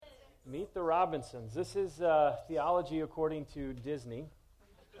Meet the Robinsons. This is theology according to Disney.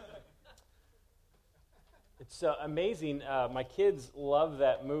 It's amazing. My kids love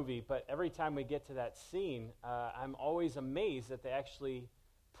that movie, but every time we get to that scene, I'm always amazed that they actually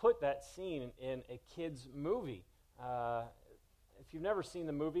put that scene in a kid's movie. If you've never seen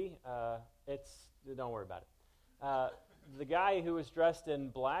the movie, don't worry about it. The guy who was dressed in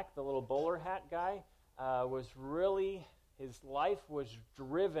black, the little bowler hat guy, his life was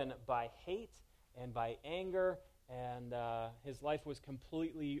driven by hate and by anger, and his life was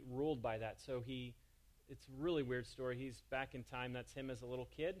completely ruled by that. So it's a really weird story. He's back in time. That's him as a little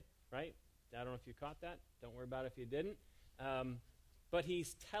kid, right? I don't know if you caught that. Don't worry about it if you didn't. But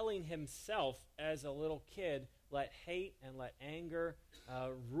he's telling himself as a little kid, let hate and let anger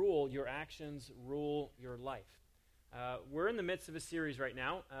rule your actions, rule your life. We're in the midst of a series right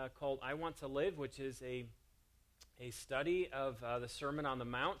now called I Want to Live, which is a study of the Sermon on the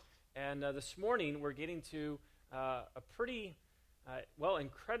Mount. And this morning we're getting to a pretty,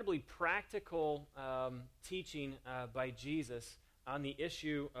 incredibly practical teaching by Jesus on the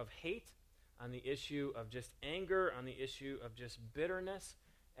issue of hate, on the issue of just anger, on the issue of just bitterness.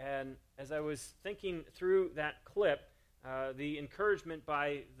 And as I was thinking through that clip, the encouragement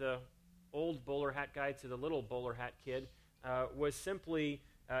by the old bowler hat guy to the little bowler hat kid was simply,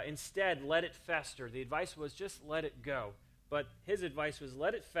 instead, let it fester. The advice was just let it go. But his advice was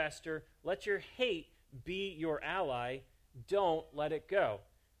let it fester, let your hate be your ally, don't let it go.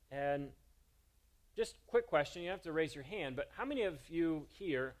 And just quick question, you have to raise your hand, but how many of you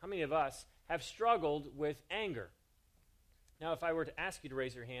here, how many of us have struggled with anger? Now, if I were to ask you to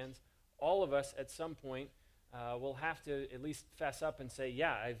raise your hands, all of us at some point will have to at least fess up and say,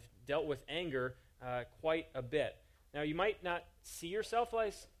 yeah, I've dealt with anger quite a bit. Now, you might not see yourself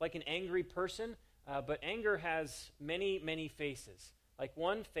like an angry person, but anger has many, many faces. Like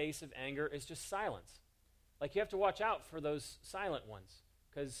one face of anger is just silence. Like you have to watch out for those silent ones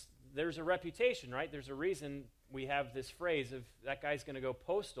because there's a reputation, right? There's a reason we have this phrase of that guy's going to go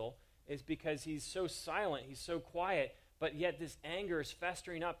postal is because he's so silent, he's so quiet, but yet this anger is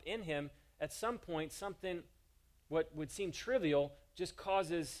festering up in him. At some point, something, what would seem trivial, just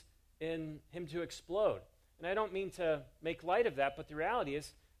causes in him to explode. And I don't mean to make light of that, but the reality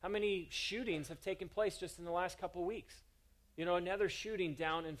is how many shootings have taken place just in the last couple weeks? You know, another shooting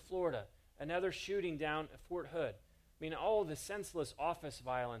down in Florida, another shooting down at Fort Hood. I mean, all the senseless office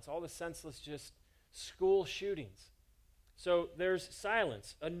violence, all the senseless just school shootings. So there's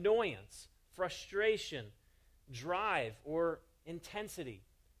silence, annoyance, frustration, drive, or intensity.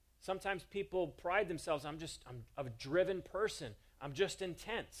 Sometimes people pride themselves, I'm a driven person. I'm just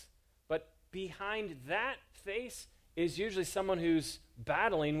intense. But behind that face is usually someone who's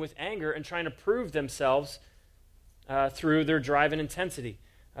battling with anger and trying to prove themselves through their drive and intensity.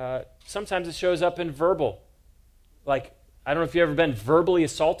 Sometimes it shows up in verbal. Like, I don't know if you've ever been verbally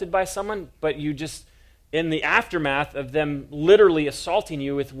assaulted by someone, but you just, in the aftermath of them literally assaulting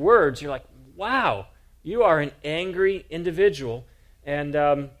you with words, you're like, wow, you are an angry individual.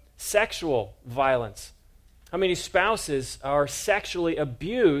 And sexual violence. How many spouses are sexually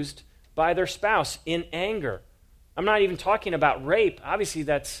abused by their spouse in anger? I'm not even talking about rape. Obviously,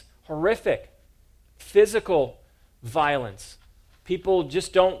 that's horrific. Physical violence. People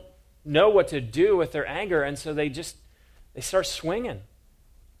just don't know what to do with their anger, and so they start swinging.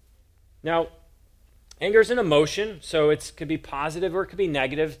 Now, anger is an emotion, so it could be positive or it could be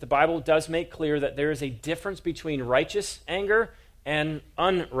negative. The Bible does make clear that there is a difference between righteous anger and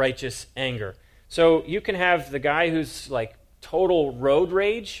unrighteous anger. So you can have the guy who's like total road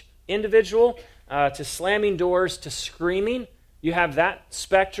rage individual to slamming doors to screaming. You have that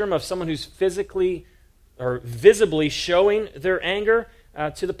spectrum of someone who's physically or visibly showing their anger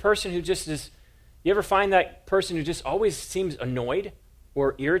to the person who just is. You ever find that person who just always seems annoyed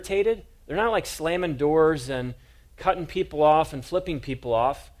or irritated? They're not like slamming doors and cutting people off and flipping people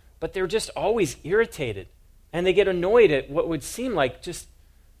off, but they're just always irritated. And they get annoyed at what would seem like just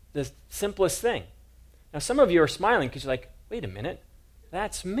the simplest thing. Now, some of you are smiling because you're like, wait a minute,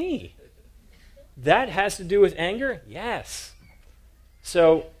 that's me. That has to do with anger? Yes.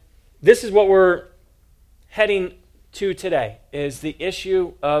 So this is what we're heading to today, is the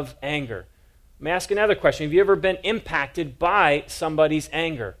issue of anger. Let me ask another question. Have you ever been impacted by somebody's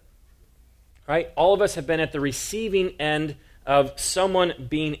anger? Right? All of us have been at the receiving end of someone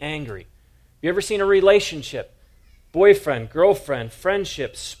being angry. You ever seen a relationship, boyfriend, girlfriend,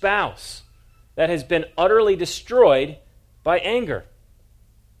 friendship, spouse, that has been utterly destroyed by anger?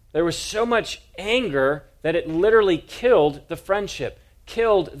 There was so much anger that it literally killed the friendship,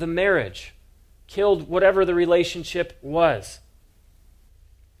 killed the marriage, killed whatever the relationship was.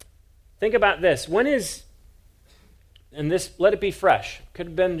 Think about this. And this, let it be fresh. Could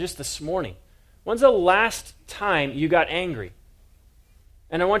have been just this morning. When's the last time you got angry?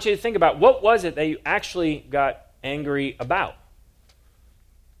 And I want you to think about, what was it that you actually got angry about?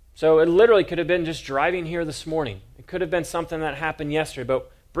 So it literally could have been just driving here this morning. It could have been something that happened yesterday.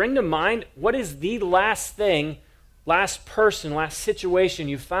 But bring to mind, what is the last thing, last person, last situation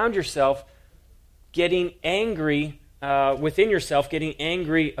you found yourself getting angry within yourself, getting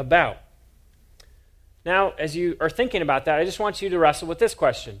angry about? Now, as you are thinking about that, I just want you to wrestle with this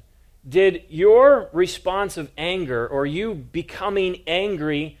question. Did your response of anger, or you becoming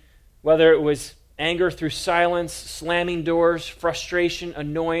angry, whether it was anger through silence, slamming doors, frustration,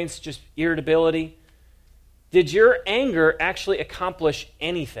 annoyance, just irritability, did your anger actually accomplish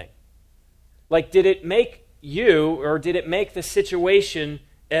anything? Like, did it make you, or did it make the situation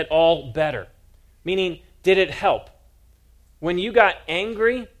at all better? Meaning, did it help? When you got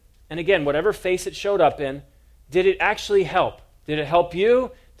angry, and again, whatever face it showed up in, did it actually help? Did it help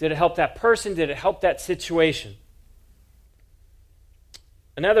you? Did it help that person? Did it help that situation?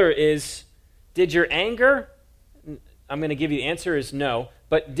 Another is, did your anger, I'm going to give you the answer is no,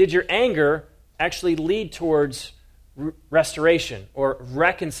 but did your anger actually lead towards restoration or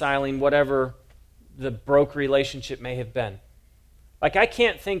reconciling whatever the broke relationship may have been? Like, I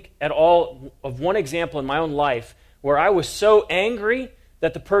can't think at all of one example in my own life where I was so angry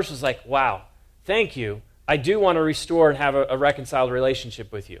that the person was like, wow, thank you. I do want to restore and have a reconciled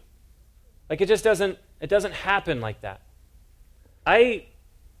relationship with you. Like, it doesn't happen like that. I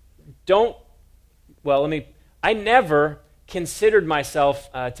never considered myself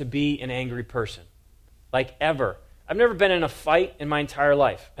to be an angry person. Like, ever. I've never been in a fight in my entire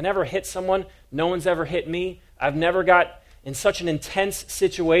life. I never hit someone. No one's ever hit me. I've never got in such an intense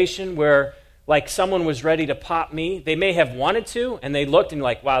situation where, like, someone was ready to pop me. They may have wanted to, and they looked and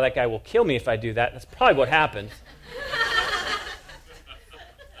like, wow, that guy will kill me if I do that. That's probably what happened.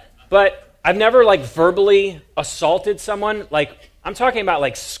 But I've never, like, verbally assaulted someone. Like, I'm talking about,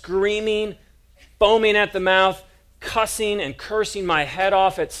 like, screaming, foaming at the mouth, cussing and cursing my head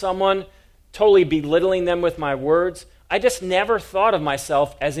off at someone, totally belittling them with my words. I just never thought of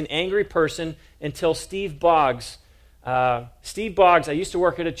myself as an angry person until Steve Boggs. I used to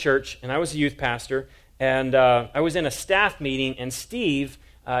work at a church, and I was a youth pastor, and I was in a staff meeting, and Steve,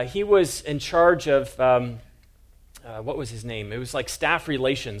 he was in charge of, what was his name? It was like staff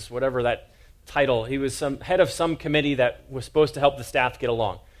relations, whatever that title. He was some head of some committee that was supposed to help the staff get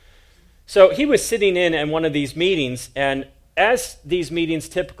along. So he was sitting in one of these meetings, and as these meetings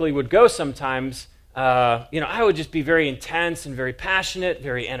typically would go sometimes, I would just be very intense and very passionate,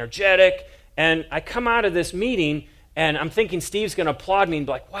 very energetic, and I come out of this meeting, and I'm thinking Steve's going to applaud me and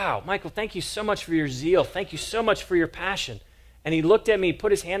be like, wow, Michael, thank you so much for your zeal. Thank you so much for your passion. And he looked at me,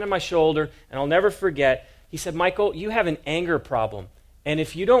 put his hand on my shoulder, and I'll never forget, he said, Michael, you have an anger problem. And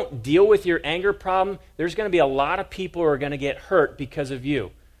if you don't deal with your anger problem, there's going to be a lot of people who are going to get hurt because of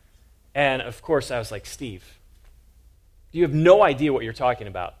you. And, of course, I was like, Steve, you have no idea what you're talking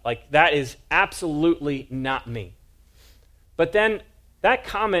about. Like, that is absolutely not me. But then that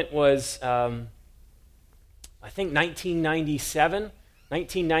comment was, I think, 1997,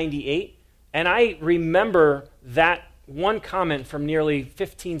 1998. And I remember that one comment from nearly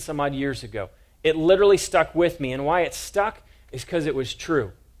 15 some odd years ago. It literally stuck with me. And why it stuck is because it was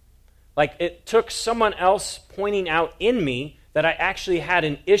true. Like, it took someone else pointing out in me that I actually had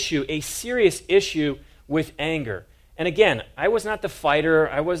an issue, a serious issue with anger. And again, I was not the fighter.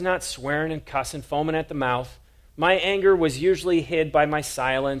 I was not swearing and cussing, foaming at the mouth. My anger was usually hid by my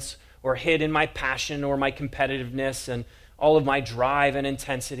silence or hid in my passion or my competitiveness and all of my drive and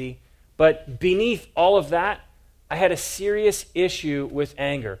intensity. But beneath all of that, I had a serious issue with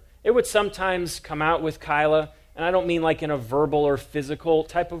anger. It would sometimes come out with Kyla, and I don't mean like in a verbal or physical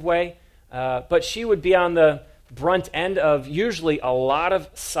type of way, but she would be on the brunt end of usually a lot of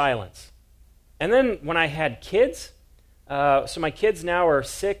silence. And then when I had kids, so my kids now are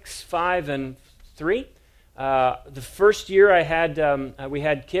 6, 5, and 3. The first year we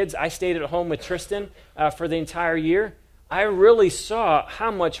had kids, I stayed at home with Tristan for the entire year. I really saw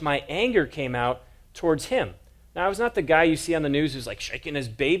how much my anger came out towards him. Now, I was not the guy you see on the news who's like shaking his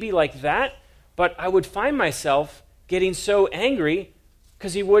baby like that, but I would find myself getting so angry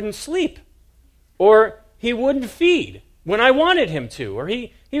because he wouldn't sleep, or he wouldn't feed when I wanted him to, or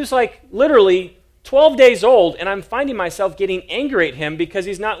he was like literally 12 days old, and I'm finding myself getting angry at him because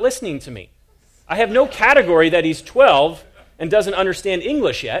he's not listening to me. I have no category that he's 12 and doesn't understand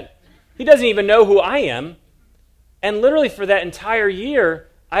English yet. He doesn't even know who I am. And literally for that entire year,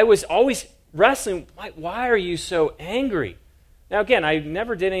 I was always wrestling, why are you so angry? Now again, I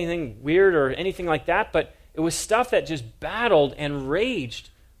never did anything weird or anything like that, but it was stuff that just battled and raged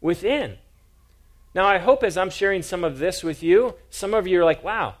within. Now I hope as I'm sharing some of this with you, some of you are like,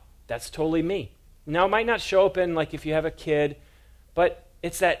 wow, that's totally me. Now it might not show up in like if you have a kid, but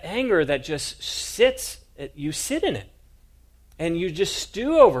it's that anger that just sits, you sit in it, and you just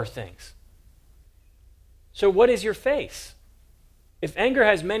stew over things. So what is your face? If anger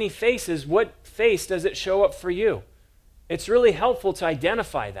has many faces, what face does it show up for you? It's really helpful to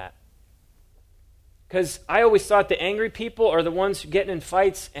identify that. Because I always thought the angry people are the ones getting in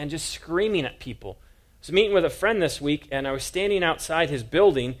fights and just screaming at people. I was meeting with a friend this week, and I was standing outside his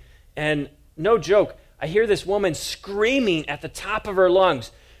building, and no joke, I hear this woman screaming at the top of her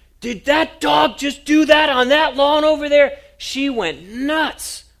lungs, "Did that dog just do that on that lawn over there?" She went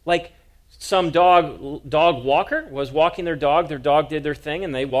nuts. Like some dog walker was walking their dog did their thing,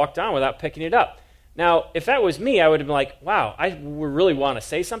 and they walked on without picking it up. Now, if that was me, I would have been like, wow, I would really want to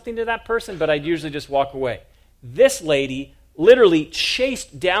say something to that person, but I'd usually just walk away. This lady literally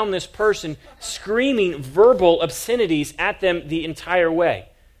chased down this person, screaming verbal obscenities at them the entire way.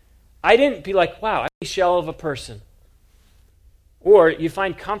 I didn't be like, wow, I'm a shell of a person. Or you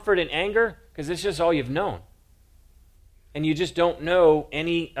find comfort in anger because it's just all you've known. And you just don't know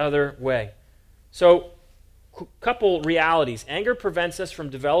any other way. So, couple realities. Anger prevents us from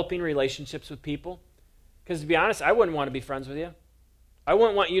developing relationships with people. Because to be honest, I wouldn't want to be friends with you. I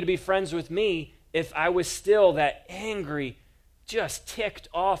wouldn't want you to be friends with me if I was still that angry, just ticked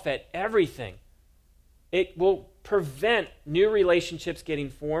off at everything. It will prevent new relationships getting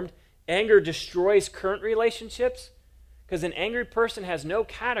formed. Anger destroys current relationships because an angry person has no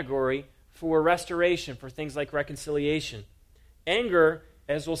category for restoration, for things like reconciliation. Anger,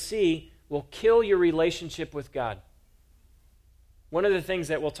 as we'll see, will kill your relationship with God. One of the things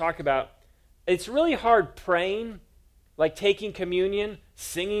that we'll talk about, it's really hard praying, like taking communion,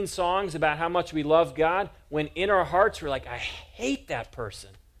 singing songs about how much we love God, when in our hearts we're like, I hate that person.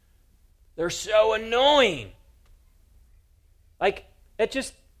 They're so annoying. Like, it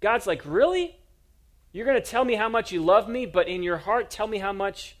just, God's like, really? You're going to tell me how much you love me, but in your heart tell me how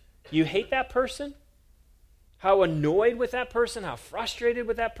much you hate that person? How annoyed with that person, how frustrated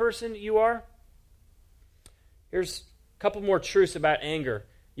with that person you are? Here's a couple more truths about anger.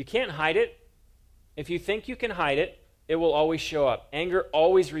 You can't hide it. If you think you can hide it, it will always show up. Anger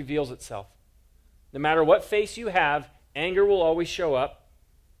always reveals itself. No matter what face you have, anger will always show up.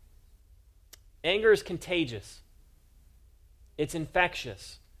 Anger is contagious. It's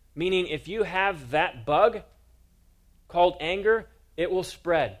infectious. Meaning if you have that bug called anger, it will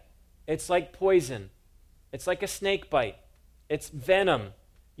spread. It's like poison. It's like a snake bite. It's venom.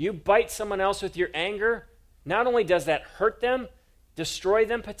 You bite someone else with your anger, not only does that hurt them, destroy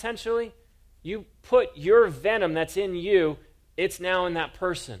them potentially, you put your venom that's in you, it's now in that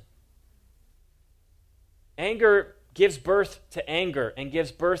person. Anger gives birth to anger and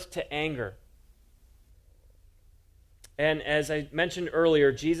gives birth to anger. And as I mentioned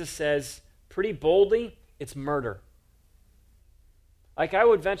earlier, Jesus says pretty boldly, it's murder. Like I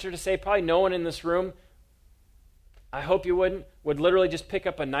would venture to say, probably no one in this room, I hope you wouldn't, would literally just pick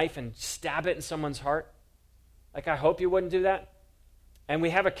up a knife and stab it in someone's heart. Like I hope you wouldn't do that. And we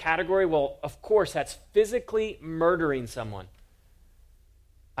have a category, well, of course, that's physically murdering someone.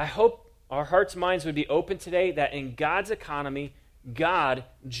 I hope our hearts' minds would be open today that in God's economy, God,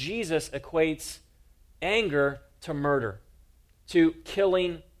 Jesus, equates anger to murder, to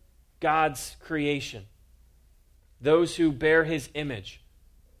killing God's creation, those who bear his image.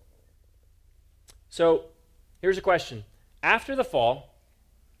 So, here's a question. After the fall,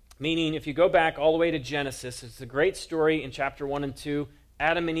 meaning if you go back all the way to Genesis, it's a great story in chapter 1 and 2.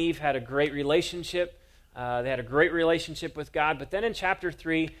 Adam and Eve had a great relationship. They had a great relationship with God. But then in chapter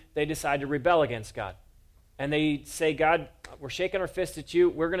 3, they decide to rebel against God. And they say, God, we're shaking our fist at you.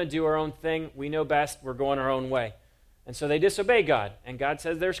 We're going to do our own thing. We know best. We're going our own way. And so they disobey God. And God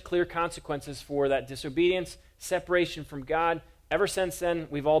says there's clear consequences for that disobedience, separation from God. Ever since then,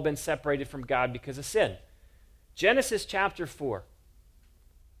 we've all been separated from God because of sin. Genesis chapter 4.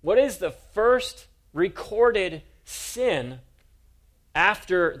 What is the first recorded sin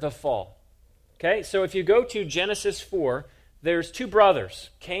after the fall? Okay, so if you go to Genesis 4, there's two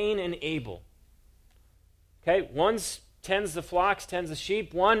brothers, Cain and Abel. Okay, one tends the flocks, tends the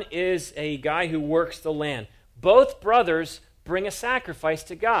sheep. One is a guy who works the land. Both brothers bring a sacrifice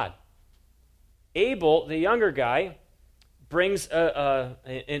to God. Abel, the younger guy, brings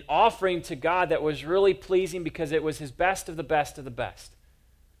an offering to God that was really pleasing because it was his best of the best of the best.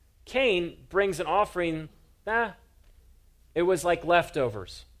 Cain brings an offering, it was like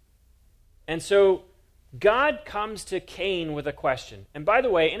leftovers. And so God comes to Cain with a question. And by the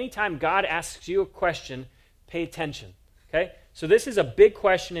way, anytime God asks you a question, pay attention, okay? So this is a big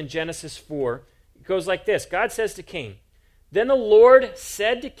question in Genesis 4. It goes like this. God says to Cain, "Then the Lord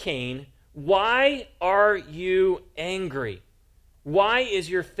said to Cain, 'Why are you angry? Why is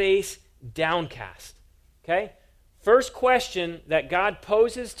your face downcast?'" Okay? First question that God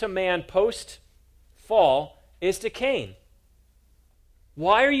poses to man post-fall is to Cain.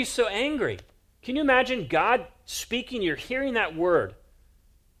 Why are you so angry? Can you imagine God speaking? You're hearing that word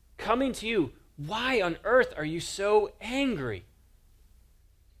coming to you. Why on earth are you so angry?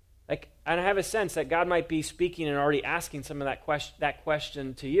 And I have a sense that God might be speaking and already asking some of that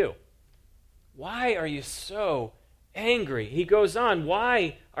question to you. Why are you so angry? He goes on,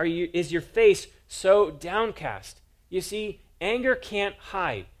 is your face so downcast? You see, anger can't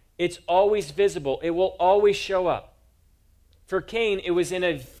hide. It's always visible. It will always show up. For Cain, it was in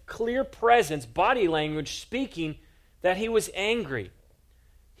a clear presence, body language speaking that he was angry.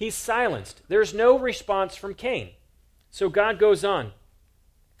 He's silenced. There's no response from Cain. So God goes on.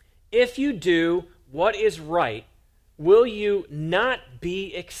 "If you do what is right, will you not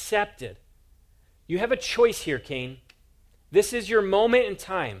be accepted?" You have a choice here, Cain. This is your moment in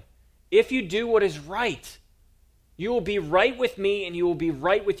time. If you do what is right, you will be right with me and you will be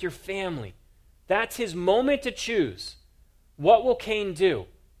right with your family. That's his moment to choose. What will Cain do?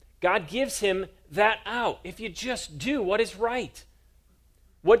 God gives him that out. If you just do what is right.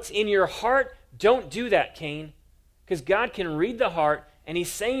 What's in your heart, don't do that, Cain. Because God can read the heart, and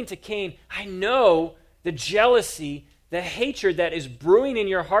he's saying to Cain, I know the jealousy, the hatred that is brewing in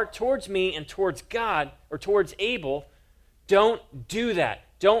your heart towards me and towards God, or towards Abel. Don't do that.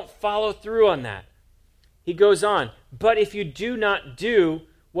 Don't follow through on that. He goes on, "But if you do not do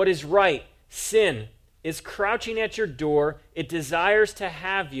what is right, sin is crouching at your door. It desires to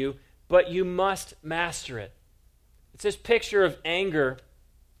have you, but you must master it." It's this picture of anger.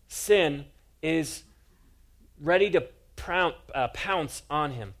 Sin is ready to pounce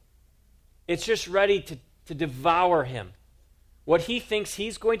on him. It's just ready to devour him. What he thinks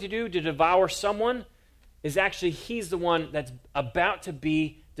he's going to do to devour someone is actually he's the one that's about to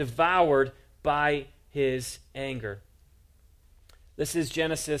be devoured by his anger. This is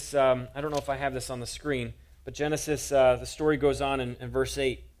Genesis, I don't know if I have this on the screen, but Genesis, the story goes on in verse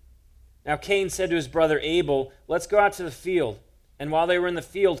 8. "Now Cain said to his brother Abel, 'Let's go out to the field.' And while they were in the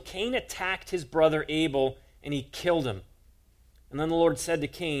field, Cain attacked his brother Abel, and he killed him. And then the Lord said to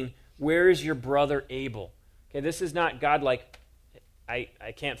Cain, 'Where is your brother Abel?'" Okay, this is not God like,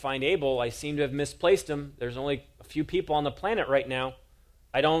 I can't find Abel. I seem to have misplaced him. There's only a few people on the planet right now.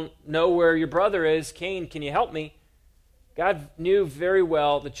 I don't know where your brother is. Cain, can you help me? God knew very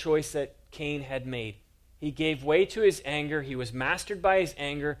well the choice that Cain had made. He gave way to his anger. He was mastered by his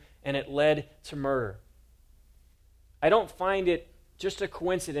anger, and it led to murder. I don't find it just a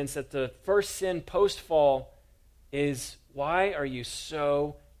coincidence that the first sin post-fall is, why are you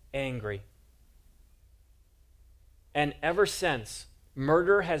so angry? And ever since,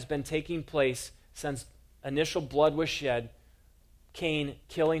 murder has been taking place since initial blood was shed, Cain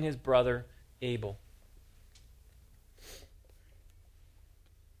killing his brother Abel.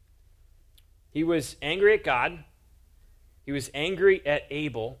 He was angry at God. He was angry at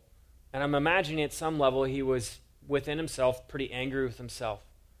Abel. And I'm imagining at some level he was within himself pretty angry with himself.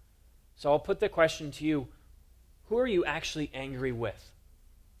 So I'll put the question to you, who are you actually angry with?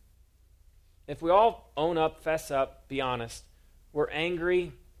 If we all own up, fess up, be honest, we're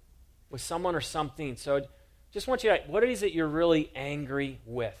angry with someone or something. So just want you to, what is it you're really angry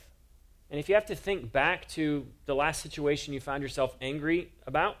with? And if you have to think back to the last situation you found yourself angry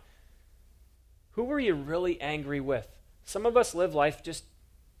about, who were you really angry with? Some of us live life just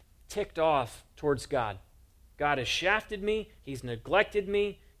ticked off towards God. God has shafted me. He's neglected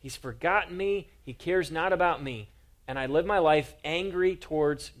me. He's forgotten me. He cares not about me. And I live my life angry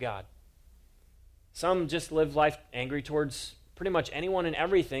towards God. Some just live life angry towards pretty much anyone and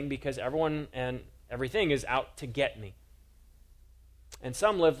everything because everyone and everything is out to get me. And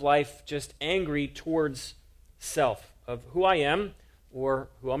some live life just angry towards self, of who I am or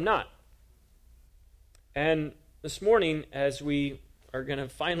who I'm not. And this morning, as we are going to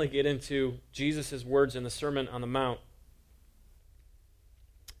finally get into Jesus' words in the Sermon on the Mount,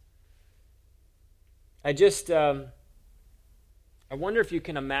 I wonder if you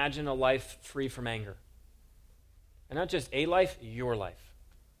can imagine a life free from anger. And not just a life, your life.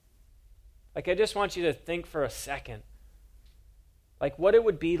 Like, I just want you to think for a second, like what it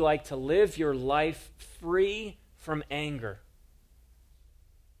would be like to live your life free from anger.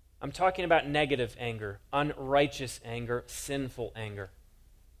 I'm talking about negative anger, unrighteous anger, sinful anger.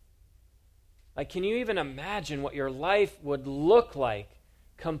 Like, can you even imagine what your life would look like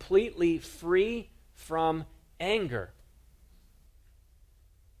completely free from anger?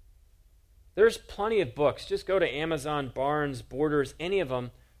 There's plenty of books. Just go to Amazon, Barnes, Borders, any of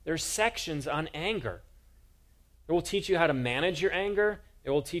them. There's sections on anger. It will teach you how to manage your anger. It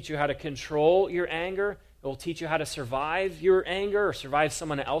will teach you how to control your anger. It will teach you how to survive your anger or survive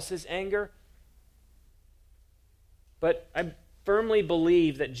someone else's anger. But I firmly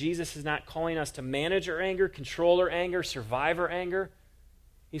believe that Jesus is not calling us to manage our anger, control our anger, survive our anger.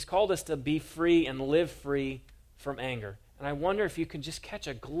 He's called us to be free and live free from anger. And I wonder if you could just catch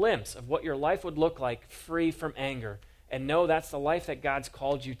a glimpse of what your life would look like free from anger and know that's the life that God's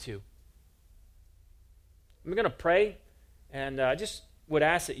called you to. I'm going to pray, and I just would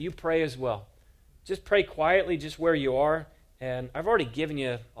ask that you pray as well. Just pray quietly just where you are, and I've already given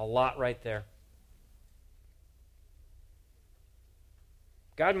you a lot right there.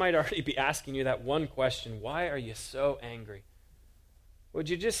 God might already be asking you that one question: why are you so angry? Would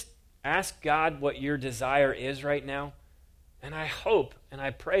you just ask God what your desire is right now? And I hope and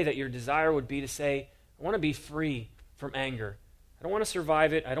I pray that your desire would be to say, I want to be free from anger. I don't want to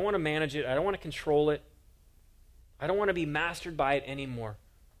survive it. I don't want to manage it. I don't want to control it. I don't want to be mastered by it anymore.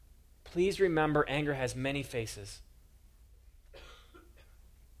 Please remember, anger has many faces.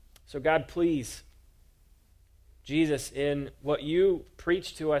 So God, please, Jesus, in what you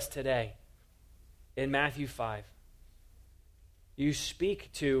preach to us today in Matthew 5, you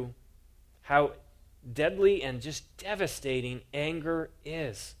speak to how deadly and just devastating anger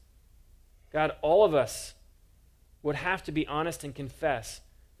is. God, all of us would have to be honest and confess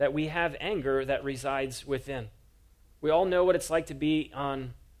that we have anger that resides within. We all know what it's like to be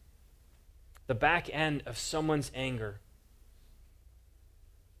on the back end of someone's anger.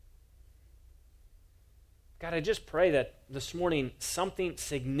 God, I just pray that this morning something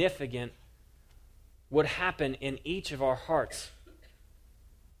significant would happen in each of our hearts.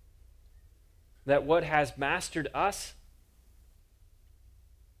 That what has mastered us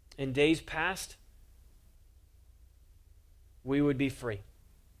in days past, we would be free.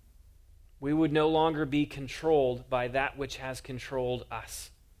 We would no longer be controlled by that which has controlled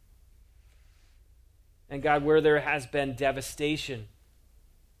us. And God, where there has been devastation,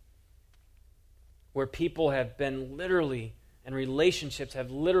 where people have been literally, and relationships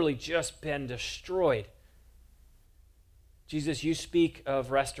have literally just been destroyed, Jesus, you speak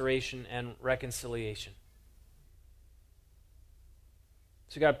of restoration and reconciliation.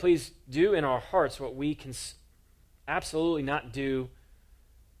 So God, please do in our hearts what we can absolutely not do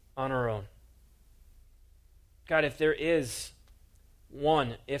on our own. God, if there is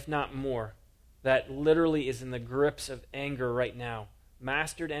one, if not more, that literally is in the grips of anger right now,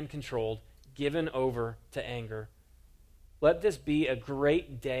 mastered and controlled, given over to anger, let this be a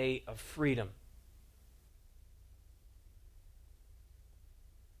great day of freedom.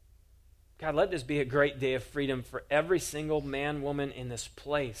 God, let this be a great day of freedom for every single man, woman in this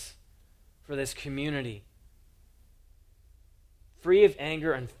place, for this community. Free of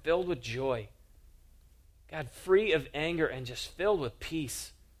anger and filled with joy. God, free of anger and just filled with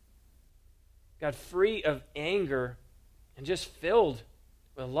peace. God, free of anger and just filled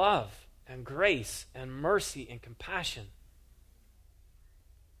with love and grace and mercy and compassion.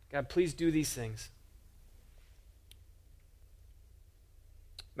 God, please do these things.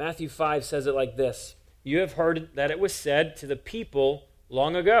 Matthew 5 says it like this: You have heard that it was said to the people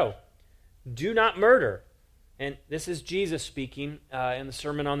long ago, do not murder. And this is Jesus speaking in the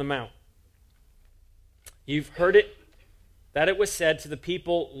Sermon on the Mount. You've heard it, that it was said to the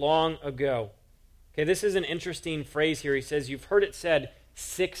people long ago. Okay, this is an interesting phrase here. He says, you've heard it said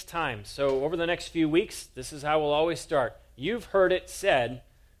 6 times. So over the next few weeks, this is how we'll always start. You've heard it said,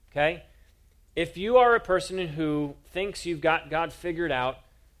 okay? If you are a person who thinks you've got God figured out,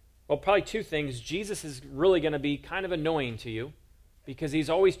 well, probably 2 things. Jesus is really going to be kind of annoying to you because he's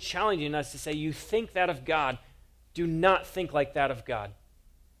always challenging us to say, you think that of God, do not think like that of God.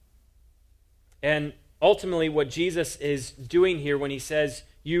 And ultimately what Jesus is doing here when he says,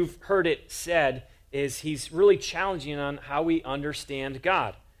 you've heard it said, is he's really challenging on how we understand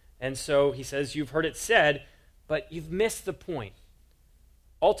God. And so he says, you've heard it said, but you've missed the point.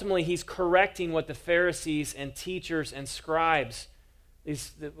 Ultimately, he's correcting what the Pharisees and teachers and scribes,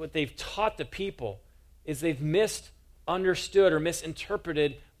 what they've taught the people, is they've misunderstood or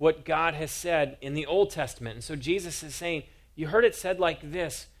misinterpreted what God has said in the Old Testament. And so Jesus is saying, you heard it said like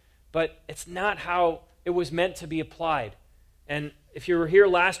this, but it's not how it was meant to be applied. And if you were here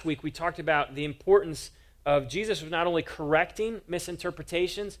last week, we talked about the importance of Jesus was not only correcting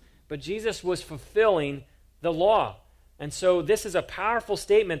misinterpretations, but Jesus was fulfilling the law. And so this is a powerful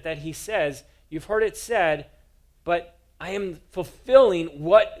statement that he says, You've heard it said, but I am fulfilling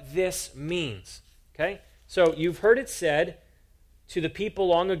what this means. Okay? So you've heard it said to the people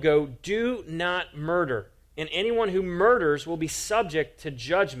long ago, do not murder, and anyone who murders will be subject to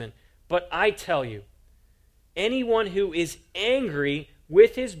judgment. But I tell you, anyone who is angry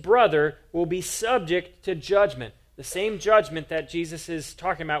with his brother will be subject to judgment. The same judgment that Jesus is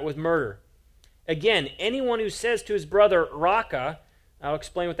talking about with murder. Again, anyone who says to his brother, Raka, I'll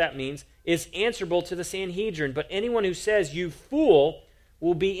explain what that means, is answerable to the Sanhedrin. But anyone who says, you fool,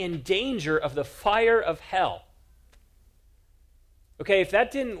 will be in danger of the fire of hell. Okay, if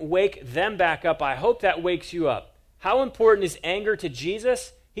that didn't wake them back up, I hope that wakes you up. How important is anger to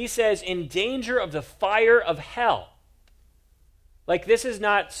Jesus? He says, in danger of the fire of hell. Like, this is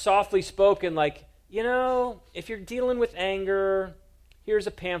not softly spoken like, if you're dealing with anger, here's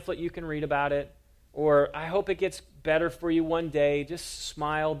a pamphlet, you can read about it. Or, I hope it gets better for you one day. Just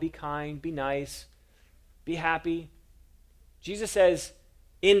smile, be kind, be nice, be happy. Jesus says,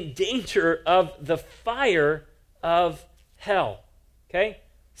 in danger of the fire of hell. Okay?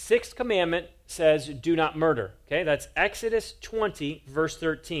 Sixth commandment says, do not murder. Okay? That's Exodus 20, verse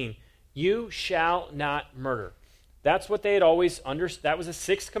 13. You shall not murder. That's what they had always understood. That was a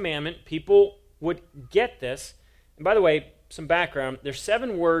sixth commandment. People would get this. And by the way, some background. There's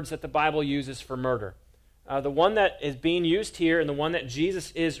 7 words that the Bible uses for murder. The one that is being used here and the one that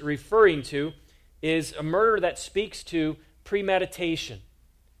Jesus is referring to is a murder that speaks to premeditation,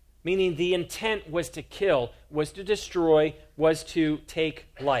 meaning the intent was to kill, was to destroy, was to take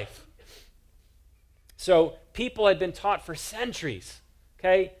life. So people had been taught for centuries,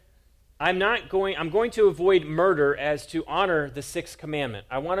 okay? I'm going to avoid murder as to honor the 6th commandment.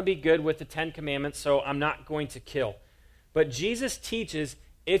 I want to be good with the 10 commandments, so I'm not going to kill. But Jesus teaches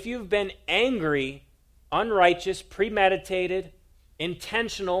if you've been angry, unrighteous, premeditated,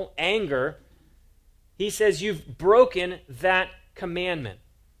 intentional anger, he says you've broken that commandment.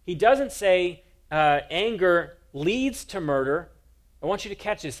 He doesn't say anger leads to murder. I want you to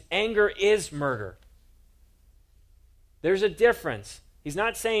catch this. Anger is murder. There's a difference. He's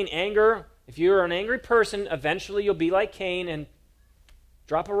not saying anger, if you're an angry person, eventually you'll be like Cain and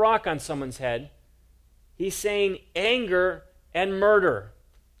drop a rock on someone's head. He's saying anger and murder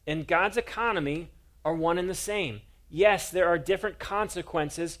in God's economy are one and the same. Yes, there are different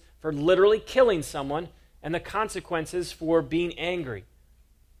consequences for literally killing someone and the consequences for being angry.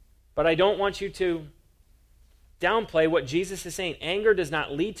 But I don't want you to downplay what Jesus is saying. Anger does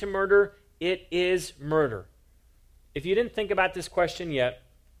not lead to murder. It is murder. If you didn't think about this question yet,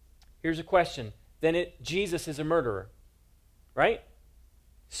 here's a question. Then Jesus is a murderer, right?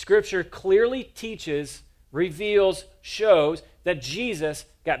 Scripture clearly teaches, reveals, shows that Jesus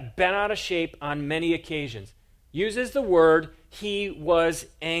got bent out of shape on many occasions. Uses the word, he was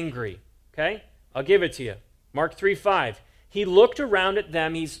angry. Okay? I'll give it to you. Mark 3:5. He looked around at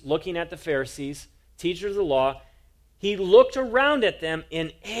them. He's looking at the Pharisees, teachers of the law. He looked around at them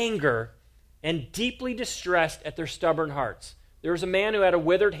in anger and deeply distressed at their stubborn hearts. There was a man who had a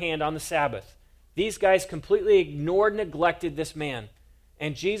withered hand on the Sabbath. These guys completely ignored, neglected this man.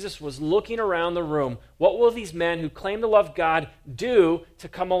 And Jesus was looking around the room. What will these men who claim to love God do to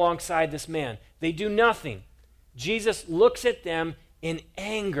come alongside this man? They do nothing. Jesus looks at them in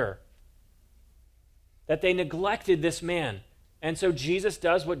anger that they neglected this man. And so Jesus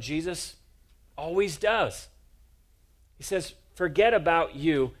does what Jesus always does. He says, forget about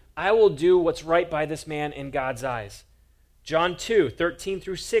you. I will do what's right by this man in God's eyes. John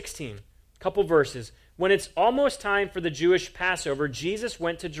 2:13-16, a couple verses. When it's almost time for the Jewish Passover, Jesus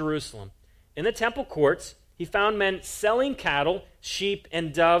went to Jerusalem. In the temple courts, he found men selling cattle, sheep,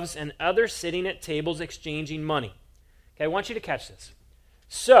 and doves, and others sitting at tables exchanging money. Okay, I want you to catch this.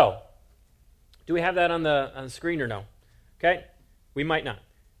 So, do we have that on the screen or no? Okay, we might not.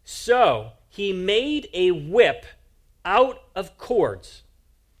 So, he made a whip out of cords.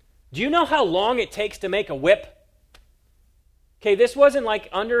 Do you know how long it takes to make a whip? Okay, this wasn't like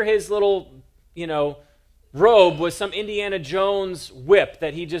under his little, robe was some Indiana Jones whip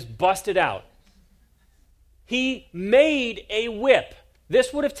that he just busted out. He made a whip.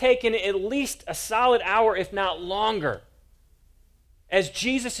 This would have taken at least a solid hour, if not longer. As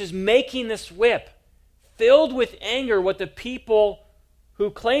Jesus is making this whip, filled with anger, what the people who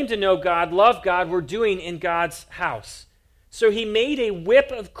claim to know God, love God, were doing in God's house. So he made a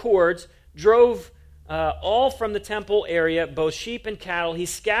whip of cords, drove all from the temple area, both sheep and cattle. He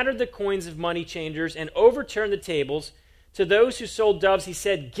scattered the coins of money changers and overturned the tables. To those who sold doves, he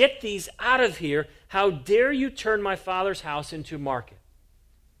said, "Get these out of here. How dare you turn my Father's house into a market?"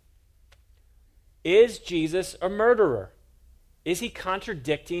 Is Jesus a murderer? Is he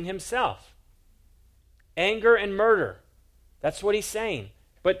contradicting himself? anger and murder. That's what he's saying.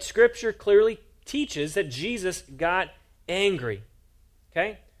 But Scripture clearly teaches that Jesus got angry.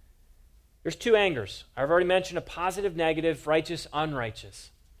 Okay? There's two angers. I've already mentioned a positive, negative, righteous,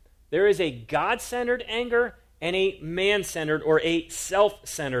 unrighteous. There is a God-centered anger and a man-centered or a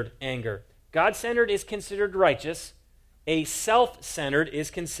self-centered anger. God-centered is considered righteous. A self-centered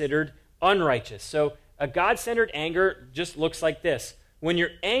is considered unrighteous. So a God-centered anger just looks like this. When you're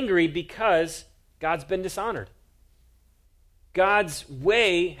angry because God's been dishonored. God's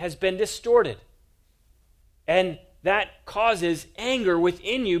way has been distorted. And that causes anger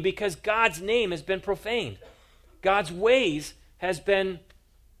within you because God's name has been profaned. God's ways has been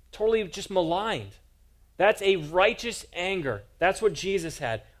totally just maligned. That's a righteous anger. That's what Jesus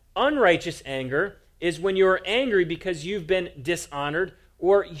had. Unrighteous anger is when you're angry because you've been dishonored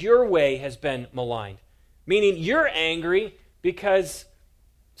or your way has been maligned. Meaning you're angry because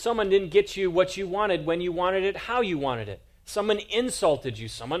someone didn't get you what you wanted when you wanted it, how you wanted it. Someone insulted you.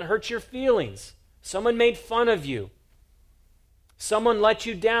 Someone hurt your feelings. Someone made fun of you. Someone let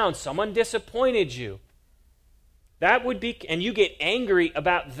you down. Someone disappointed you. That would be, and you get angry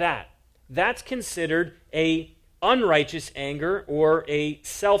about that. That's considered a unrighteous anger or a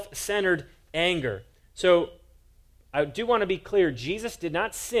self-centered anger. So I do want to be clear. Jesus did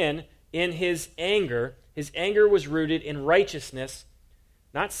not sin in his anger. His anger was rooted in righteousness,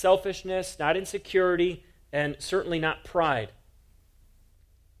 not selfishness, not insecurity, and certainly not pride.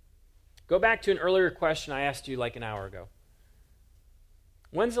 Go back to an earlier question I asked you like an hour ago.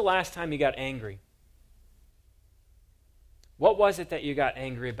 When's the last time you got angry? What was it that you got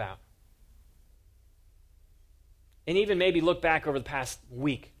angry about? And even maybe look back over the past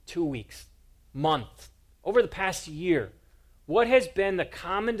week, 2 weeks, month, over the past year. What has been the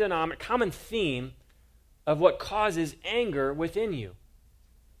common theme of what causes anger within you?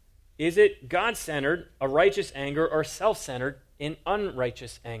 Is it God-centered, a righteous anger, or self-centered, an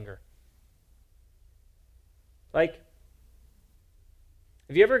unrighteous anger? Like,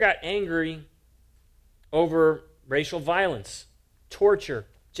 have you ever got angry over racial violence, torture,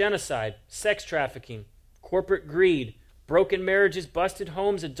 genocide, sex trafficking, corporate greed, broken marriages, busted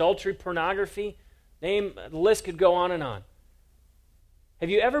homes, adultery, pornography? The list could go on and on. Have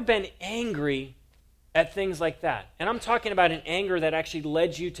you ever been angry at things like that? And I'm talking about an anger that actually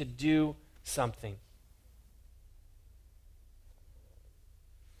led you to do something.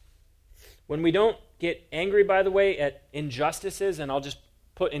 When we don't get angry, by the way, at injustices, and I'll just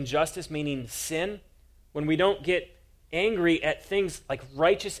put injustice meaning sin, when we don't get angry at things like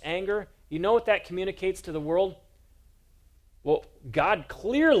righteous anger, you know what that communicates to the world? Well, God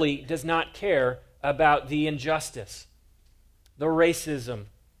clearly does not care about the injustice, the racism,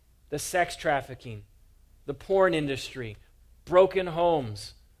 the sex trafficking, the porn industry, broken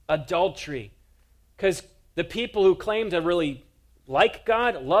homes, adultery. Because the people who claim to really like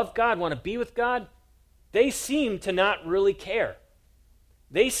God, love God, want to be with God, they seem to not really care.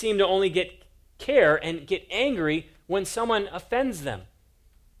 They seem to only care and get angry when someone offends them,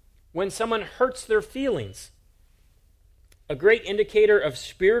 when someone hurts their feelings. A great indicator of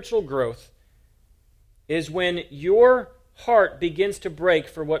spiritual growth is when your heart begins to break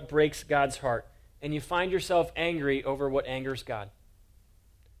for what breaks God's heart, and you find yourself angry over what angers God.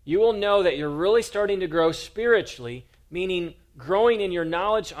 You will know that you're really starting to grow spiritually, meaning growing in your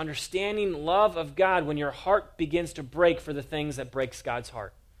knowledge, understanding, love of God when your heart begins to break for the things that breaks God's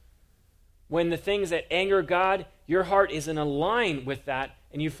heart. When the things that anger God, your heart is in a line with that,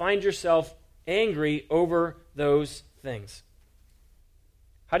 and you find yourself angry over those things.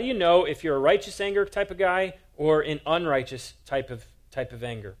 How do you know if you're a righteous anger type of guy or an unrighteous type of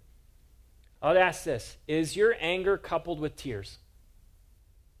anger? I'll ask this. Is your anger coupled with tears?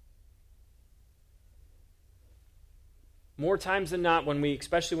 More times than not,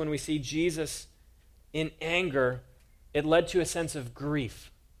 especially when we see Jesus in anger, it led to a sense of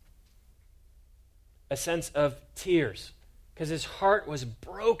grief, a sense of tears, because his heart was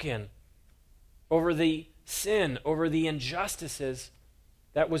broken over the sin, over the injustices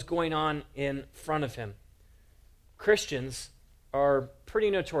that was going on in front of him. Christians are pretty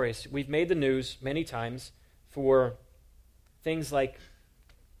notorious. We've made the news many times for things like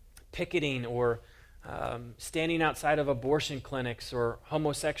picketing or standing outside of abortion clinics or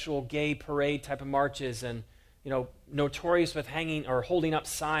homosexual gay parade type of marches, and notorious with hanging or holding up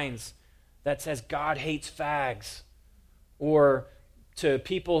signs that says God hates fags, or to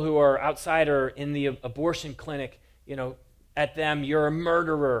people who are outside or in the abortion clinic, at them, you're a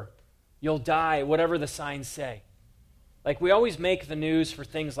murderer, you'll die, whatever the signs say. Like, we always make the news for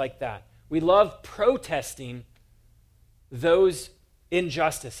things like that. We love protesting those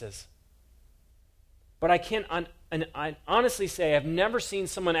injustices. But I can and I honestly say I've never seen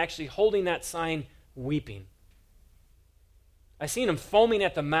someone actually holding that sign weeping. I've seen them foaming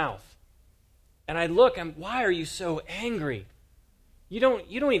at the mouth. And I look, why are you so angry? You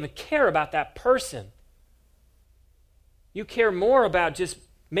don't even care about that person. You care more about just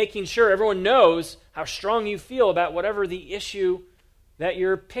making sure everyone knows how strong you feel about whatever the issue that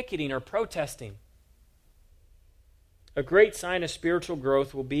you're picketing or protesting. A great sign of spiritual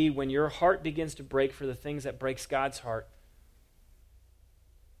growth will be when your heart begins to break for the things that breaks God's heart.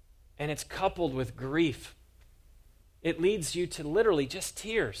 And it's coupled with grief. It leads you to literally just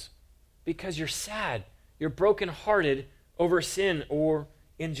tears because you're sad. You're brokenhearted over sin or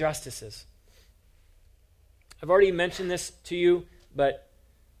injustices. I've already mentioned this to you, but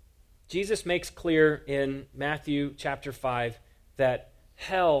Jesus makes clear in Matthew chapter 5 that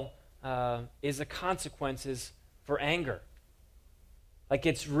hell is the consequences for anger. Like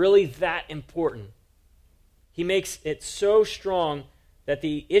it's really that important. He makes it so strong that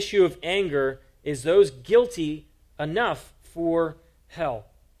the issue of anger is those guilty enough for hell.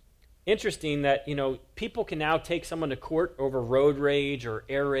 Interesting that, people can now take someone to court over road rage or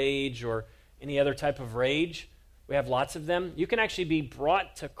air rage or any other type of rage. We have lots of them. You can actually be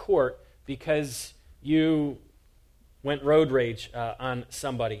brought to court because you went road rage on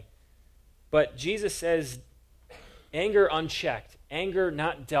somebody. But Jesus says anger unchecked, anger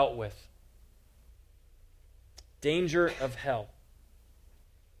not dealt with. Danger of hell.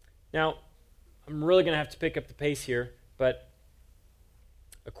 Now, I'm really going to have to pick up the pace here, but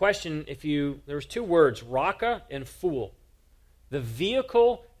a question, there was two words, raka and fool. The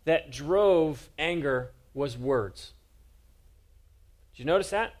vehicle that drove anger was words. Did you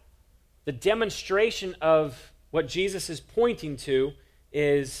notice that? The demonstration of what Jesus is pointing to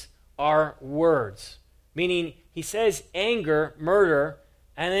is our words. Meaning, he says anger, murder,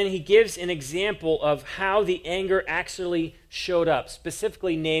 and then he gives an example of how the anger actually showed up,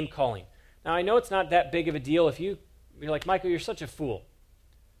 specifically name calling. Now, I know it's not that big of a deal if you're like, Michael, you're such a fool.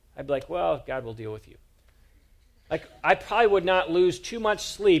 I'd be like, well, God will deal with you. Like, I probably would not lose too much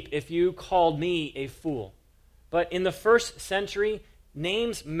sleep if you called me a fool. But in the first century,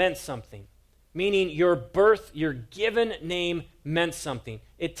 names meant something. Meaning your given name meant something.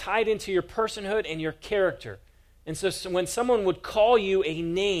 It tied into your personhood and your character. And so when someone would call you a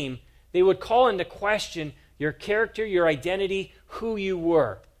name, they would call into question your character, your identity, who you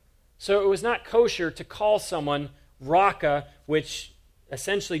were. So it was not kosher to call someone raka, which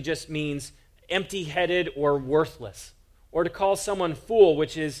essentially just means empty-headed or worthless. Or to call someone fool,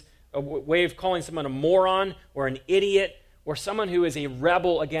 which is a way of calling someone a moron or an idiot or someone who is a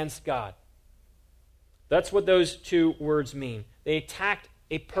rebel against God. That's what those two words mean. They attacked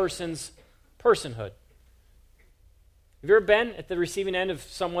a person's personhood. Have you ever been at the receiving end of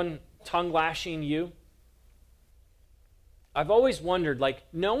someone tongue-lashing you? I've always wondered,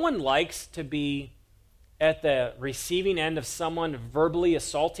 no one likes to be at the receiving end of someone verbally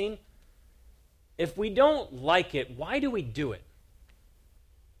assaulting. If we don't like it, why do we do it?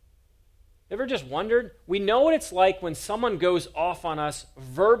 Ever just wondered? We know what it's like when someone goes off on us,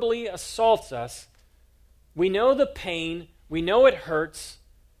 verbally assaults us. We know the pain. We know it hurts.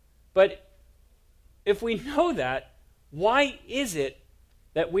 But if we know that, why is it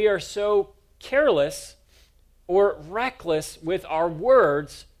that we are so careless or reckless with our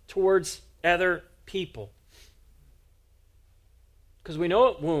words towards other people? Because we know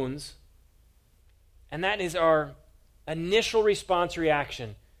it wounds, and that is our initial response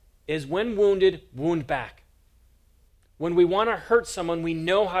reaction, is when wounded, wound back. When we want to hurt someone, we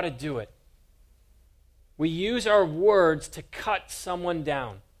know how to do it. We use our words to cut someone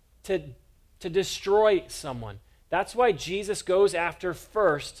down, to destroy someone. That's why Jesus goes after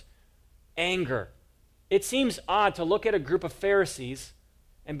first anger. It seems odd to look at a group of Pharisees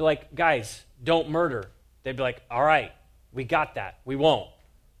and be like, guys, don't murder. They'd be like, all right, we got that. We won't.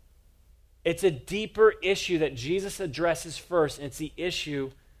 It's a deeper issue that Jesus addresses first, and it's the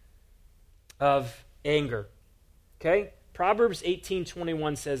issue of anger. Okay? Proverbs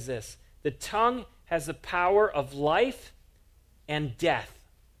 18:21 says this, the tongue has the power of life and death.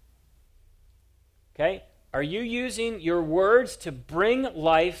 Okay? Are you using your words to bring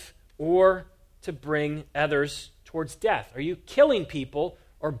life or to bring others towards death? Are you killing people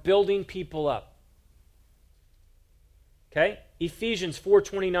or building people up? Okay? Ephesians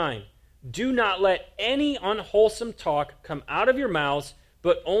 4:29. Do not let any unwholesome talk come out of your mouths,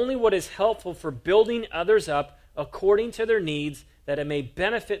 but only what is helpful for building others up according to their needs, that it may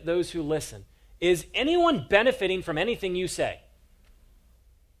benefit those who listen. Is anyone benefiting from anything you say?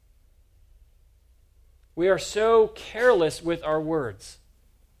 We are so careless with our words.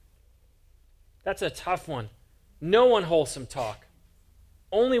 That's a tough one. No unwholesome talk.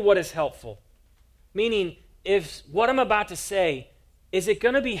 Only what is helpful. Meaning, if what I'm about to say, is it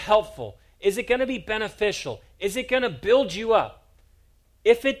going to be helpful? Is it going to be beneficial? Is it going to build you up?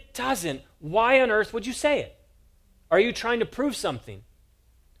 If it doesn't, why on earth would you say it? Are you trying to prove something?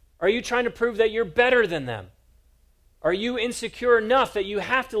 Are you trying to prove that you're better than them? Are you insecure enough that you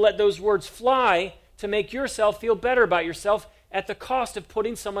have to let those words fly to make yourself feel better about yourself at the cost of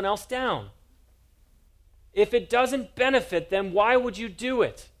putting someone else down? If it doesn't benefit them, why would you do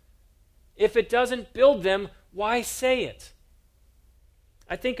it? If it doesn't build them, why say it?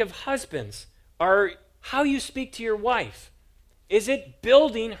 I think of husbands. How you speak to your wife, is it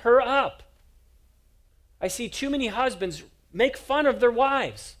building her up? I see too many husbands make fun of their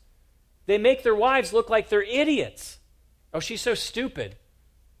wives. They make their wives look like they're idiots. Oh, she's so stupid.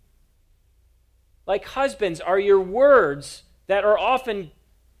 Like husbands, are your words that are often,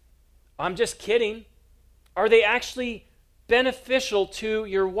 I'm just kidding, are they actually beneficial to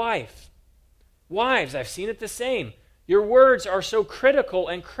your wife? Wives, I've seen it the same. Your words are so critical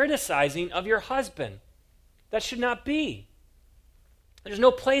and criticizing of your husband. That should not be. There's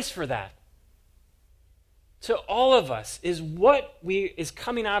no place for that. To all of us, is what is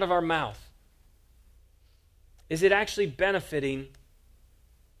coming out of our mouth, is it actually benefiting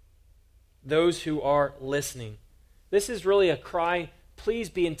those who are listening? This is really a cry, please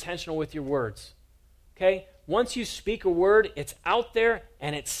be intentional with your words. Okay? Once you speak a word, it's out there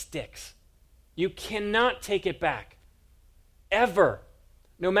and it sticks. You cannot take it back. Ever.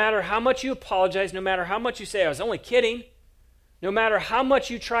 No matter how much you apologize, no matter how much you say, I was only kidding, no matter how much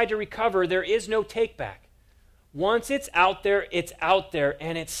you tried to recover, there is no take back. Once it's out there,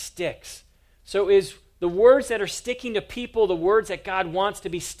 and it sticks. So is the words that are sticking to people the words that God wants to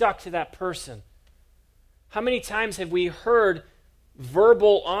be stuck to that person? How many times have we heard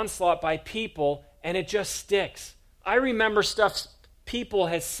verbal onslaught by people and it just sticks? I remember stuff people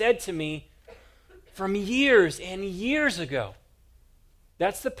have said to me from years and years ago.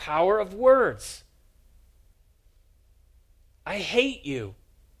 That's the power of words. I hate you.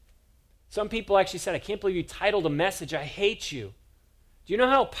 Some people actually said, I can't believe you titled a message, I hate you. Do you know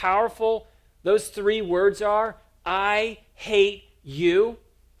how powerful those 3 words are? I hate you.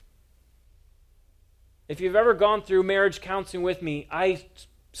 If you've ever gone through marriage counseling with me, I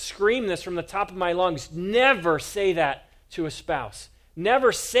scream this from the top of my lungs. Never say that to a spouse.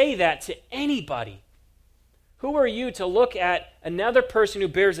 Never say that to anybody. Who are you to look at another person who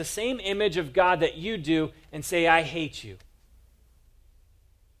bears the same image of God that you do and say, I hate you?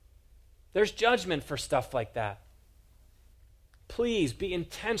 There's judgment for stuff like that. Please be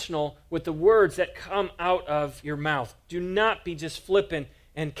intentional with the words that come out of your mouth. Do not be just flippant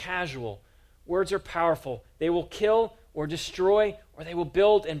and casual. Words are powerful. They will kill or destroy, or they will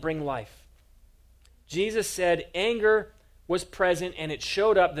build and bring life. Jesus said anger was present and it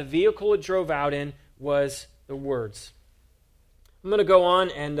showed up. The vehicle it drove out in was the words. I'm going to go on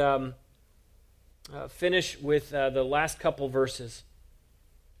and finish with the last couple verses.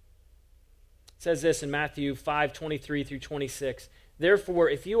 It says this in Matthew 5:23 through 26. Therefore,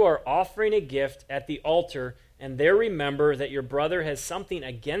 if you are offering a gift at the altar and there remember that your brother has something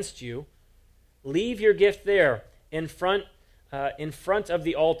against you, leave your gift there in front of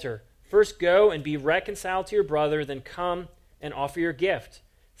the altar. First go and be reconciled to your brother, then come and offer your gift.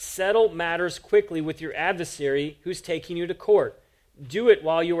 Settle matters quickly with your adversary who's taking you to court. Do it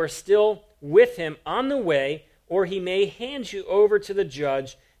while you are still with him on the way, or he may hand you over to the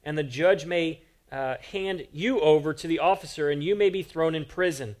judge, and the judge may hand you over to the officer, and you may be thrown in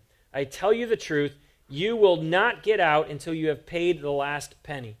prison. I tell you the truth, you will not get out until you have paid the last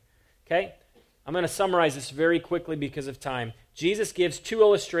penny. Okay? I'm going to summarize this very quickly because of time. Jesus gives 2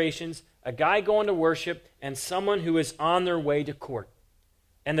 illustrations, a guy going to worship and someone who is on their way to court.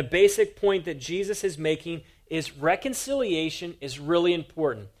 And the basic point that Jesus is making is reconciliation is really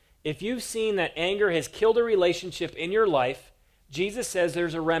important. If you've seen that anger has killed a relationship in your life, Jesus says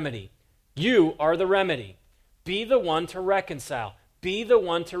there's a remedy. You are the remedy. Be the one to reconcile. Be the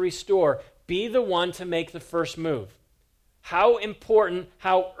one to restore. Be the one to make the first move. How important,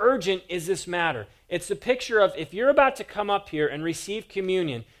 how urgent is this matter? It's the picture of if you're about to come up here and receive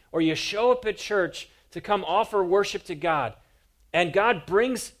communion, or you show up at church to come offer worship to God, and God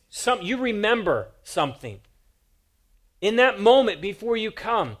brings you remember something. In that moment before you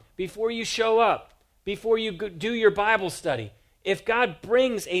come, before you show up, before you do your Bible study, if God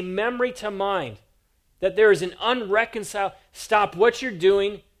brings a memory to mind that there is an unreconciled, stop what you're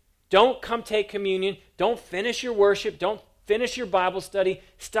doing, don't come take communion, don't finish your worship, don't finish your Bible study,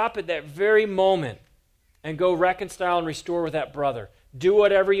 stop at that very moment and go reconcile and restore with that brother. Do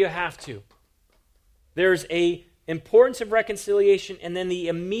whatever you have to. There's a importance of reconciliation and then the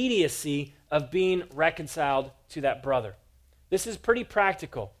immediacy of being reconciled to that brother. This is pretty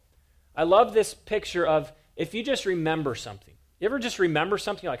practical. I love this picture of if you just remember something. You ever just remember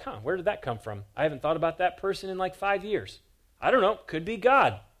something like, where did that come from? I haven't thought about that person in like 5 years. I don't know, could be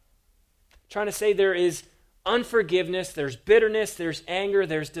God. Trying to say there is unforgiveness, there's bitterness, there's anger,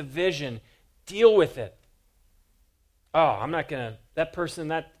 there's division. Deal with it. I'm not going to, that person,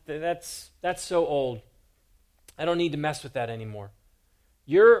 that's so old. I don't need to mess with that anymore.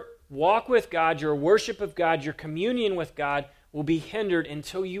 Your walk with God, your worship of God, your communion with God will be hindered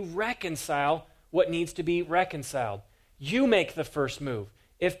until you reconcile what needs to be reconciled. You make the first move.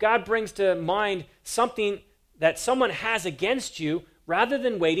 If God brings to mind something that someone has against you, rather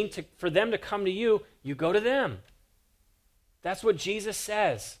than waiting for them to come to you, you go to them. That's what Jesus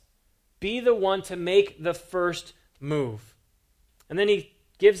says. Be the one to make the first move. And then he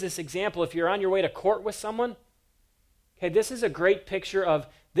gives this example. If you're on your way to court with someone, okay, this is a great picture of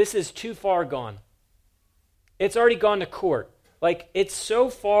this is too far gone. It's already gone to court. Like, it's so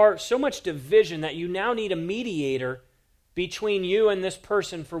far, so much division that you now need a mediator between you and this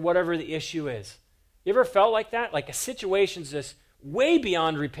person for whatever the issue is. You ever felt like that? Like a situation's just way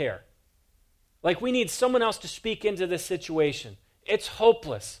beyond repair. Like we need someone else to speak into this situation. It's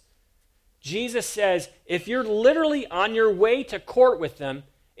hopeless. Jesus says, if you're literally on your way to court with them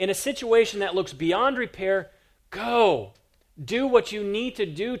in a situation that looks beyond repair, go. Do what you need to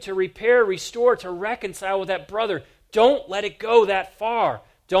do to repair, restore, to reconcile with that brother. Don't let it go that far.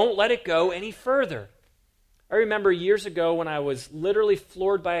 Don't let it go any further. I remember years ago when I was literally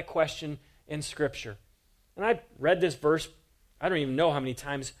floored by a question in Scripture. And I read this verse, I don't even know how many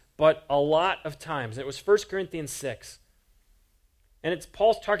times, but a lot of times. It was 1 Corinthians 6. And it's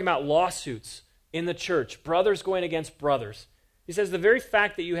Paul's talking about lawsuits in the church, brothers going against brothers. He says the very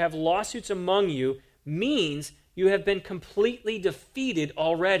fact that you have lawsuits among you means you have been completely defeated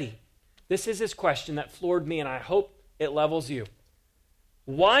already. This is his question that floored me, and I hope it levels you.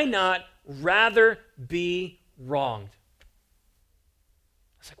 Why not rather be wronged?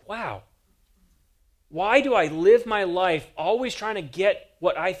 I was like, wow. Why do I live my life always trying to get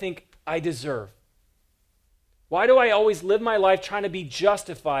what I think I deserve? Why do I always live my life trying to be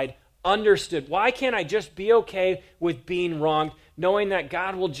justified, understood? Why can't I just be okay with being wronged, knowing that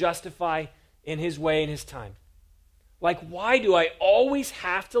God will justify in his way and his time? Like, why do I always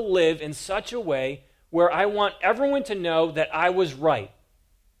have to live in such a way where I want everyone to know that I was right?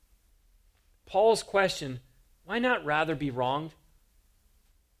 Paul's question, why not rather be wronged?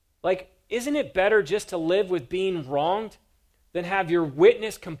 Like, isn't it better just to live with being wronged than have your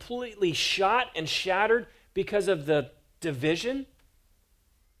witness completely shot and shattered because of the division?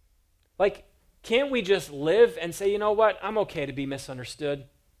 Like, can't we just live and say, you know what, I'm okay to be misunderstood.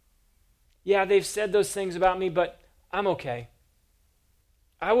 Yeah, they've said those things about me, but I'm okay.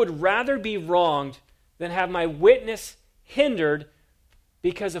 I would rather be wronged than have my witness hindered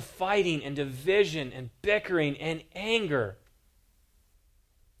because of fighting and division and bickering and anger.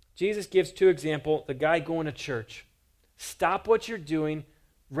 Jesus gives two examples. The guy going to church. Stop what you're doing,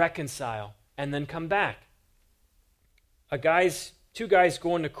 reconcile, and then come back. Two guys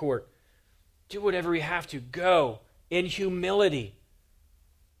going to court. Do whatever you have to. Go in humility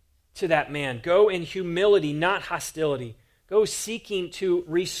to that man. Go in humility, not hostility. Go seeking to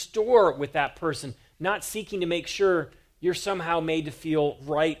restore with that person, not seeking to make sure you're somehow made to feel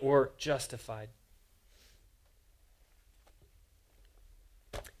right or justified.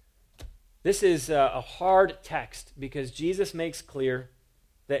 This is a hard text because Jesus makes clear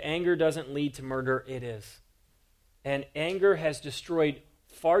that anger doesn't lead to murder, it is. And anger has destroyed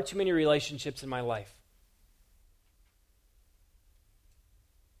far too many relationships in my life.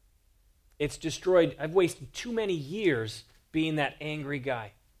 It's destroyed, I've wasted too many years being that angry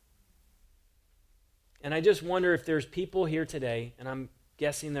guy. And I just wonder if there's people here today, and I'm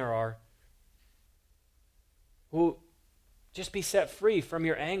guessing there are, who just be set free from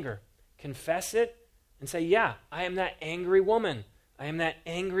your anger. Confess it and say, yeah, I am that angry woman. I am that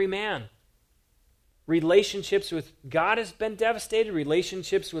angry man. Relationships with God has been devastated.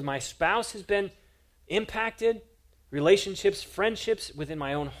 Relationships with my spouse has been impacted. Relationships, friendships within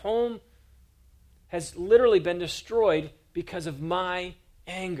my own home has literally been destroyed because of my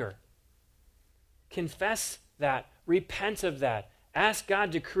anger. Confess that. Repent of that. Ask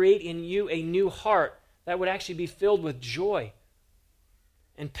God to create in you a new heart that would actually be filled with joy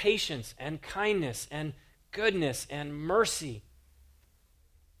and patience and kindness and goodness and mercy.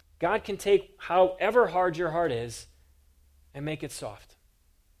 God can take however hard your heart is and make it soft.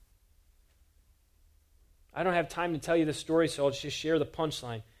 I don't have time to tell you the story, so I'll just share the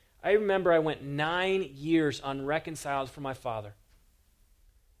punchline. I remember I went 9 years unreconciled from my father.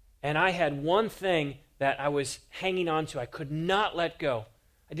 And I had one thing that I was hanging on to. I could not let go.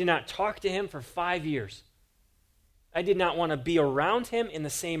 I did not talk to him for 5 years. I did not want to be around him, in the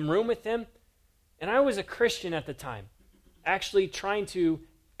same room with him. And I was a Christian at the time, actually trying to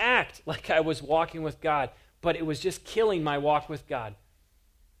act like I was walking with God, but it was just killing my walk with God.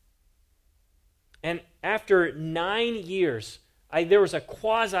 And after 9 years, there was a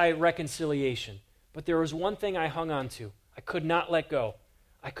quasi-reconciliation, but there was one thing I hung on to. I could not let go.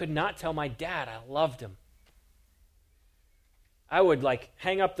 I could not tell my dad I loved him. I would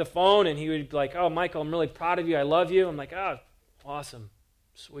hang up the phone and he would be like, "Oh, Michael, I'm really proud of you. I love you." I'm like, "Oh, awesome.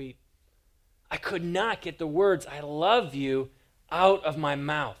 Sweet." I could not get the words, "I love you," out of my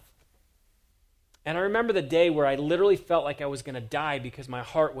mouth. And I remember the day where I literally felt like I was going to die because my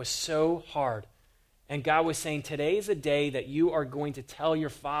heart was so hard. And God was saying, today is a day that you are going to tell your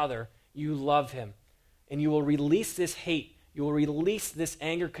father you love him. And you will release this hate. You will release this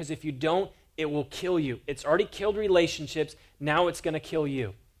anger, because if you don't, it will kill you. It's already killed relationships. Now it's going to kill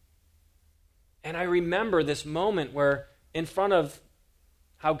you. And I remember this moment where, in front of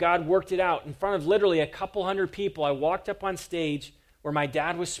how God worked it out, in front of literally a couple hundred people, I walked up on stage where my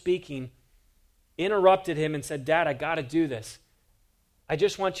dad was speaking, interrupted him and said, "Dad, I got to do this. I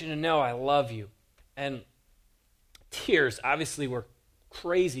just want you to know I love you." And tears obviously were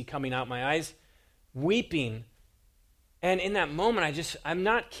crazy coming out my eyes, weeping. And in that moment, I'm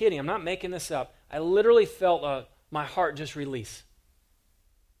not kidding, I'm not making this up. I literally felt my heart just release.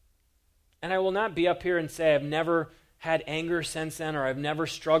 And I will not be up here and say I've never had anger since then, or I've never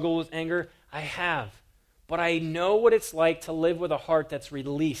struggled with anger. I have. But I know what it's like to live with a heart that's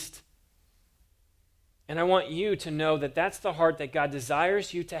released. And I want you to know that that's the heart that God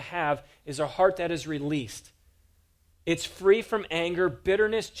desires you to have, is a heart that is released. It's free from anger,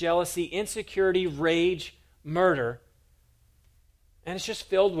 bitterness, jealousy, insecurity, rage, murder. And it's just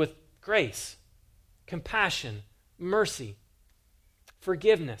filled with grace, compassion, mercy,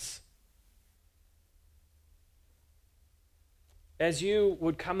 forgiveness. As you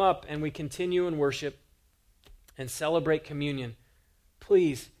would come up and we continue in worship and celebrate communion,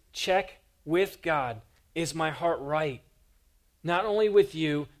 please check with God. Is my heart right? Not only with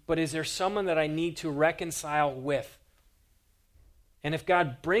you, but is there someone that I need to reconcile with? And if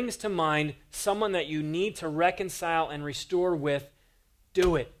God brings to mind someone that you need to reconcile and restore with,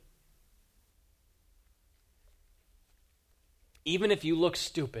 do it. Even if you look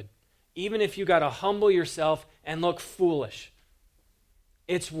stupid, even if you got to humble yourself and look foolish,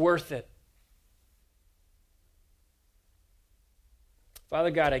 it's worth it.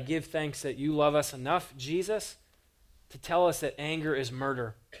 Father God, I give thanks that you love us enough, Jesus, to tell us that anger is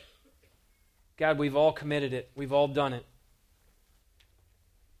murder. God, we've all committed it. We've all done it.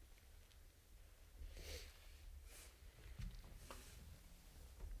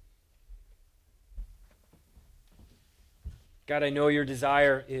 God, I know your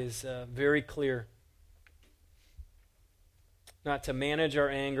desire is very clear. Not to manage our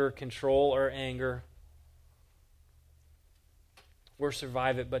anger, control our anger, or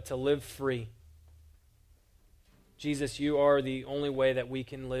survive it, but to live free. Jesus, you are the only way that we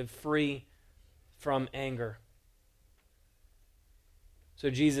can live free from anger. So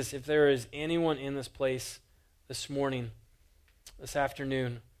Jesus, if there is anyone in this place this morning, this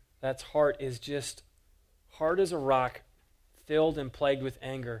afternoon, that's heart is just hard as a rock, filled and plagued with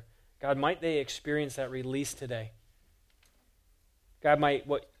anger, God, might they experience that release today. God,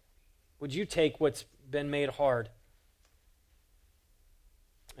 would you take what's been made hard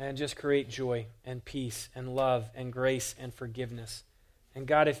and just create joy and peace and love and grace and forgiveness. And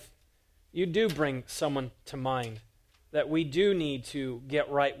God, if you do bring someone to mind that we do need to get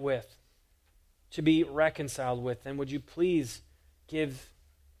right with, to be reconciled with, then would you please give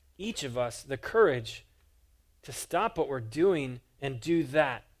each of us the courage to stop what we're doing and do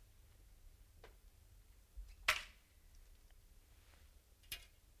that.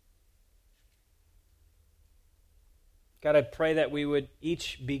 God, I pray that we would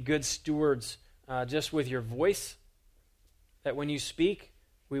each be good stewards just with your voice, that when you speak,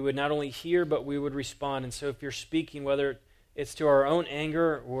 we would not only hear, but we would respond. And so if you're speaking, whether it's to our own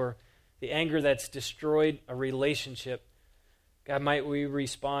anger or the anger that's destroyed a relationship, God, might we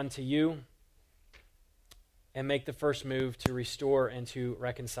respond to you and make the first move to restore and to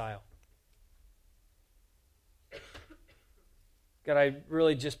reconcile. God, I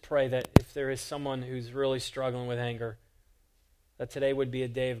really just pray that if there is someone who's really struggling with anger, that today would be a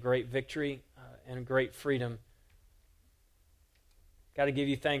day of great victory and great freedom. God, I give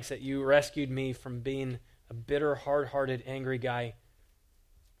you thanks that you rescued me from being a bitter, hard-hearted, angry guy.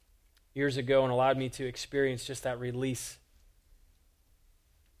 years ago and allowed me to experience just that release.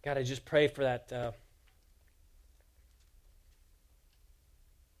 God, I just pray for that.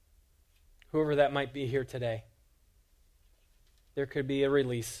 Whoever that might be here today, there could be a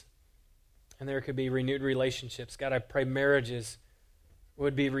release, and there could be renewed relationships. God, I pray marriages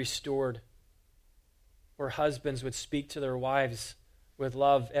would be restored, where husbands would speak to their wives with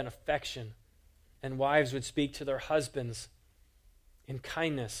love and affection, and wives would speak to their husbands in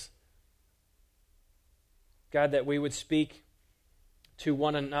kindness. God, that we would speak to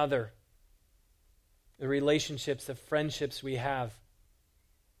one another, the relationships, the friendships we have,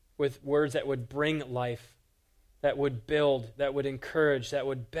 with words that would bring life, that would build, that would encourage, that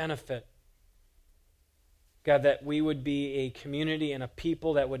would benefit. God, that we would be a community and a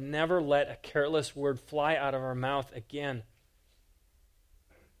people that would never let a careless word fly out of our mouth again.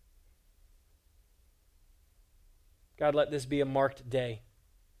 God, let this be a marked day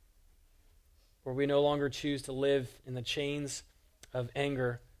where we no longer choose to live in the chains of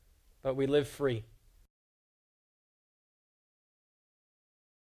anger, but we live free.